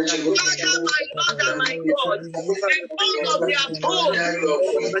done. Father, my Lord and my God, the bone of their bone,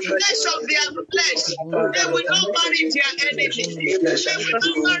 flesh of their flesh, they will not marry their enemy. They will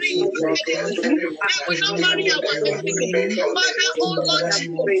not marry your enemy. They will not marry our enemy. Father, oh Lord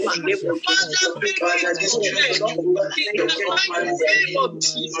Jehovah, Father, make it straight in the mighty name of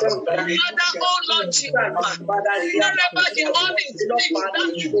Jesus. Father, oh Lord Jehovah, wherever the one is fixed,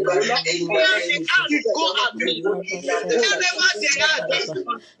 where the hands go at me, wherever they are this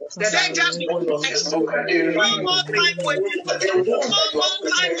month, say just one more time with one more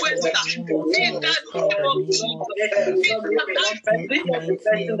time with that. In the name of Jesus.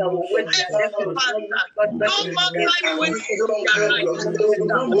 No more time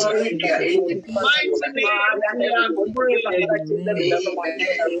with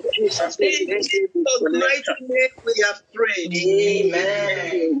mighty name we have prayed.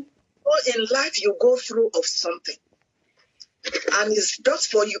 Amen. So in life you go through of something, and it's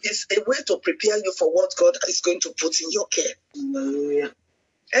just for you, it's a way to prepare you for what God is going to put in your care. Hallelujah.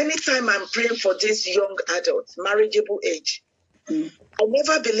 Anytime I'm praying for this young adult, marriageable age, I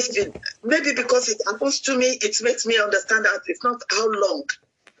never believe in, maybe because it happens to me, it makes me understand that it's not how long,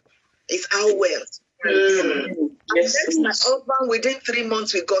 it's how well. Yes. And my husband, within 3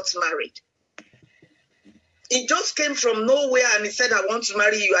 months, we got married. He just came from nowhere and he said, I want to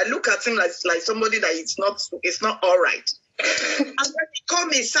marry you. I look at him like somebody that it's not all right. And when he called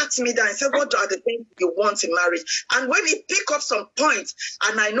me, he sat me down and said, what are the things you want in marriage? And when he picked up some points,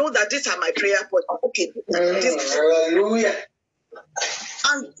 and I know that these are my prayer points, okay. Hallelujah.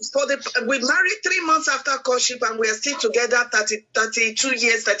 And we married 3 months after courtship, and we are still together 32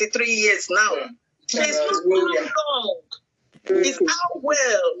 years, 33 years now. It's not long. It's how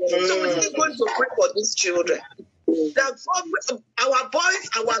well. So we're still going to pray for these children. That God, our boys,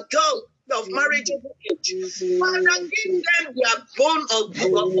 our girls of marriageable age, Father, give them their bone of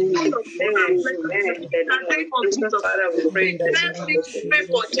pray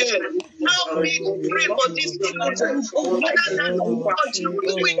for them. Help me to pray for these children. Father, that Lord, you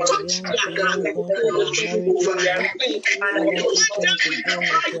will touch their heart. Connect them with the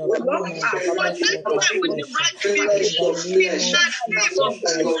right people. Connect them with the right people. In the name of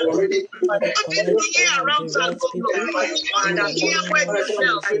Jesus. This year around and go. Father, hear where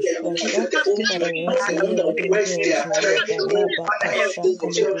yourself.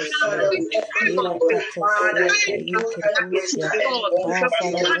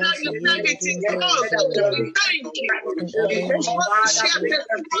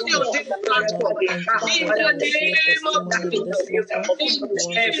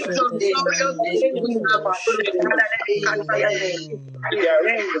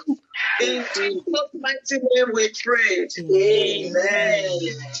 In Jesus' mighty name we pray. Amen.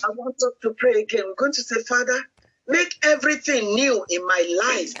 I want us to pray again. We're going to say, Father, make everything new in my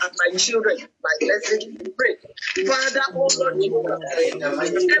life and my children. My blessing, pray. Father, oh Lord, make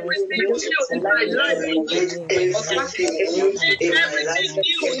everything new in my life. Make everything new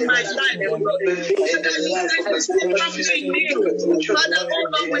in my life, oh Lord. Father, oh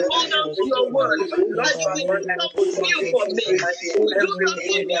Lord, we hold on to your word. Lord, you will do something new for me. You will do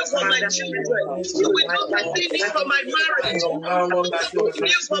something new for my children. You will do something new for my marriage. You will do something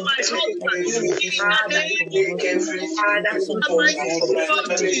new for my husband. In the name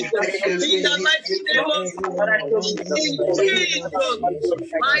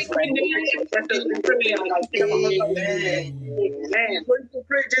We're going to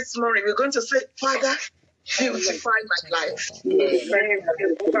pray this morning. We're going to say, Father, beautify my life.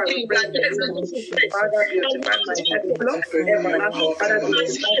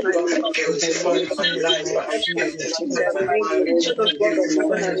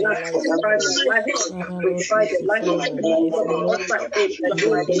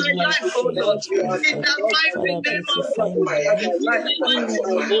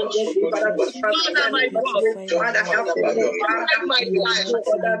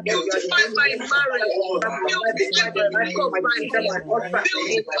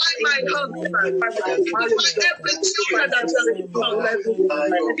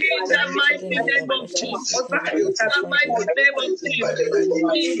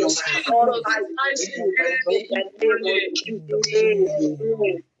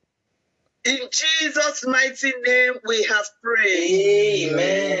 In Jesus' mighty name we have prayed.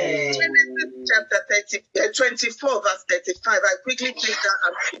 Amen. Genesis chapter 24, verse 35. I quickly take that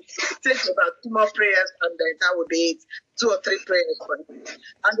and take about 2 more prayers, and then that will be it. 2 or 3 prayers.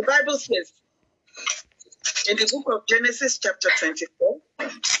 And the Bible says, in the book of Genesis chapter 24,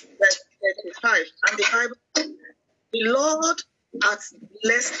 verse 35, and the Bible says, the Lord has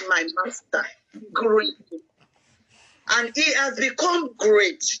blessed my master greatly, and he has become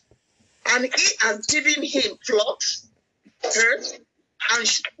great, and he has given him flocks, herds, and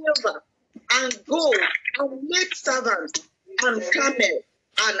silver, and gold, and maid servants, and camels,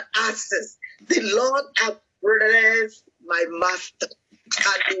 and asses. The Lord has blessed my master.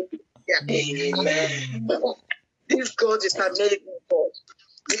 Amen. This God is amazing God.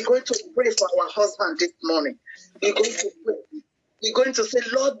 We're going to pray for our husband this morning. We're going to pray. We're going to say,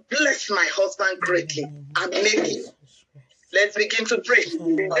 Lord, bless my husband greatly and make him. Let's begin to pray.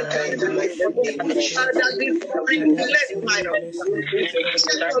 Father, this morning, bless my husband.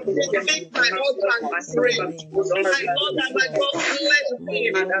 Make my husband great. My Lord and my God, bless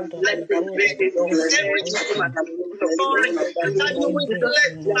him. Let me make everything glory. That you will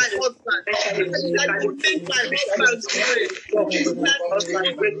bless my husband. That you will make my husband great.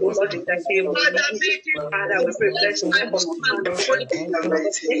 Father, make him bless my husband great.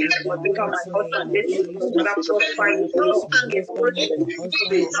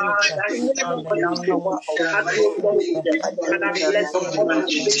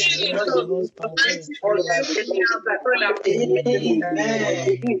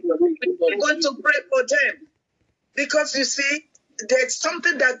 We want to pray for them because you see, there's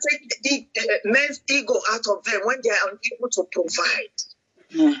something that takes men's ego out of them when they are unable to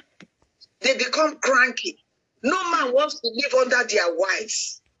provide. They become cranky. No man wants to live under their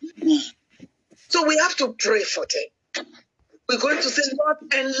wives. So we have to pray for them. We're going to say, Lord,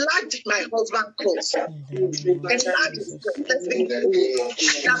 enlarge my husband close. Enlarge his blessing.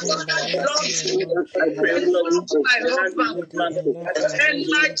 That's what I love my husband.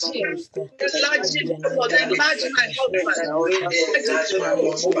 Enlarge him. Enlarge him. Lord, enlarge my husband.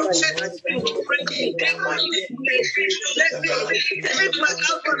 Let me make my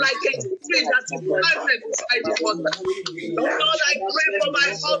husband like a tree that is planted beside the water. Lord, I pray for my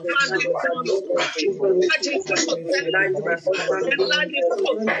husband this morning. Enlarge his husband. In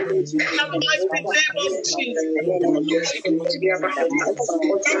the mighty name of Jesus.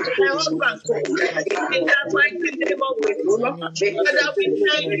 My husband, in the mighty name of Jesus. Father, we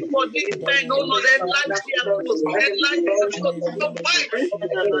thank you for this man, oh Lord, enlarge their clothes, enlarge their clothes, provide for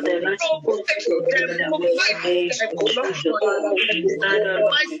them, in the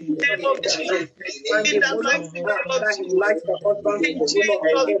mighty name of Jesus. In the mighty name of Jesus. In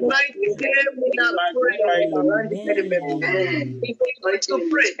Jesus' mighty name we are praying. We're going to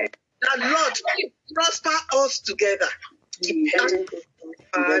pray that Lord prosper us together.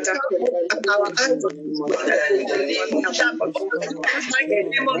 Our eyes in the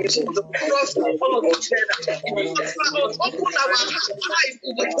name of Jesus, prosper all together. Open our eyes to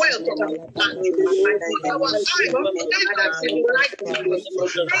the wealth of our land. Open our eyes to the right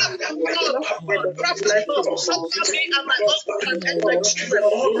prosper me and my husband and my children.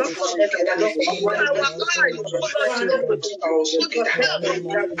 Open our eyes to the help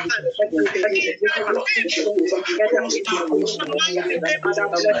of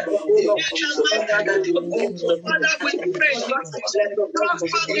Father, we pray,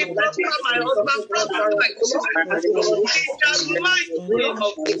 prosper me, prosper my husband, prosper my children. In the mighty name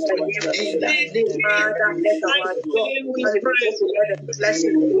of Jesus.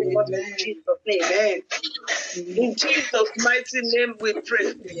 In Jesus' mighty name we pray.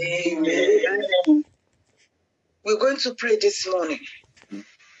 Amen. we're going to pray this morning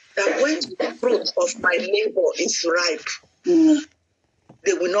that when the fruit of my labor is ripe,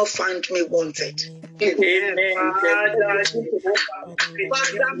 they will not find me wanted. Amen.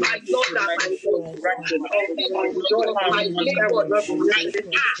 Father, my Lord and my God, my labor not be right.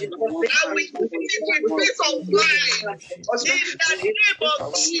 I will give you peace of mind. In the name of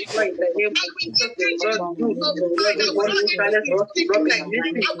Jesus, I will give you peace of mind. I will not give you sickness. I will not give you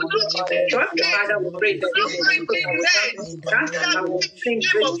Father, we pray that you will bring me dead. In the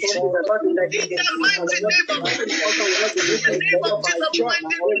name of Jesus. In the mighty name of Jesus. In the name of Jesus, when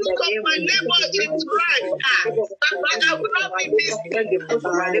the fruit of my labor is right, but I will not be missed. I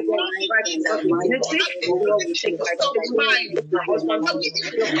will not be missed. I will give you the peace of mind. I will give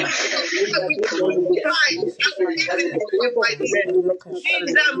you the peace of mind. I will give you the peace of my mind.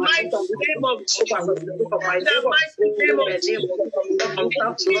 In the mighty name of Jesus. In the mighty name of Jesus. In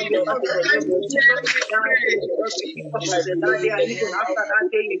Jesus'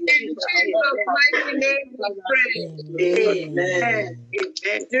 mighty name we pray. Amen.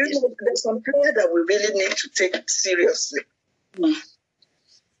 Amen. Do you know there's some prayer that we really need to take seriously?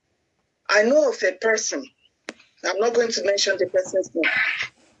 I know of a person. I'm not going to mention the person's name.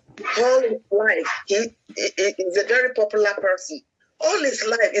 All his life, he is a very popular person. All his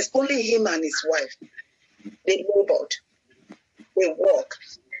life, it's only him and his wife. They labored. They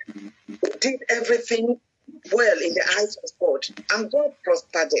worked. They did everything well in the eyes of God. And God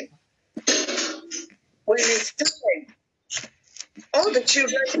prospered them. When it's time, all the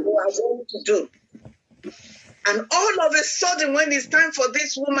children who are going to do. And all of a sudden, when it's time for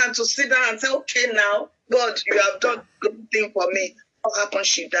this woman to sit down and say, okay, now, God, you have done a good thing for me. What happened?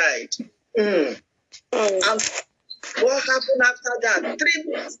 She died. And what happened after that? 3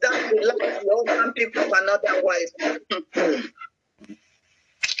 months down the line, the husband picked up another wife.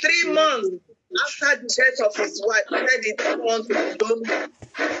 3 months after the death of his wife, he said he doesn't want to be alone.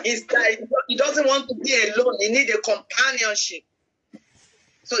 He doesn't want to be alone. He needs a companionship.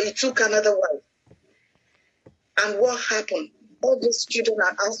 So he took another wife. And what happened? All these children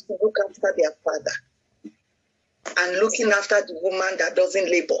are asked to look after their father. And looking after the woman that doesn't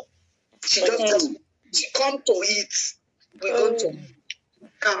labor. She just she come to eat. We go to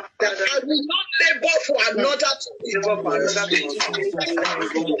that I will not labor for another to labor for another.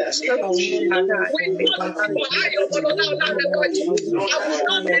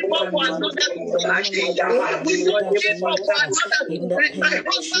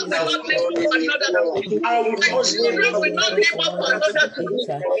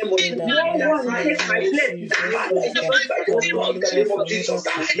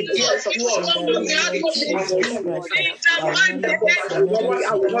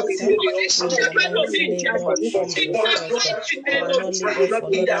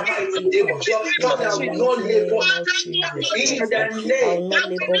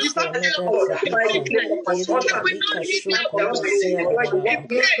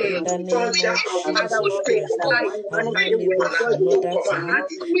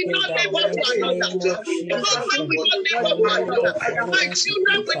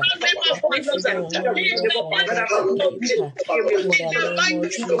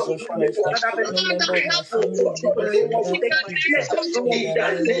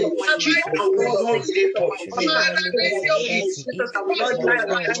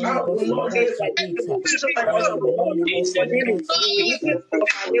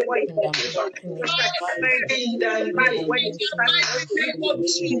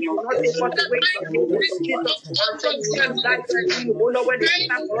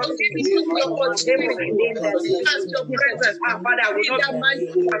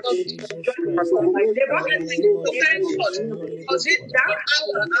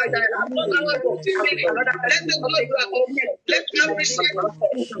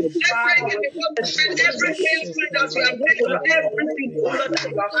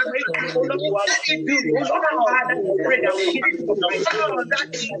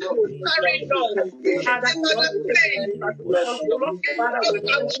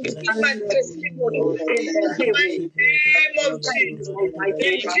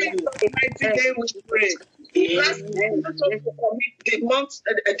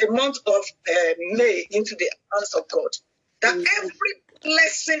 The month of May into the hands of God. That every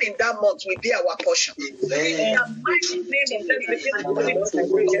blessing in that month will be our portion. In the mighty name of Jesus,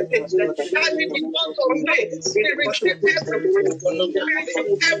 as in the month of May, we receive every blessing. We receive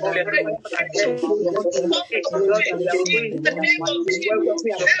every blessing. In the name of Jesus,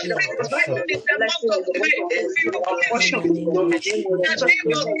 every blessing in the month of May, we receive portion. In the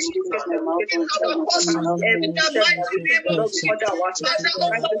name of Jesus, in our portion. In the mighty name of Jesus, Father,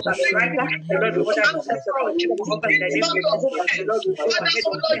 open the Father,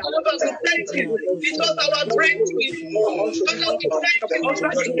 oh Lord, Jehovah, we thank you because our breakthrough is more. Father, we thank you for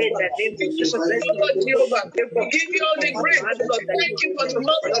the Jesus, oh Lord, Jehovah. We give you all the grace, Lord. Thank you for the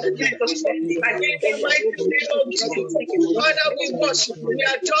month of Jesus. In the mighty name of Jesus. Father, we worship you, we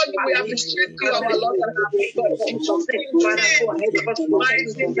adore you, we appreciate you, our Lord and our God. In Jesus'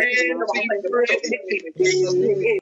 mighty name, we pray.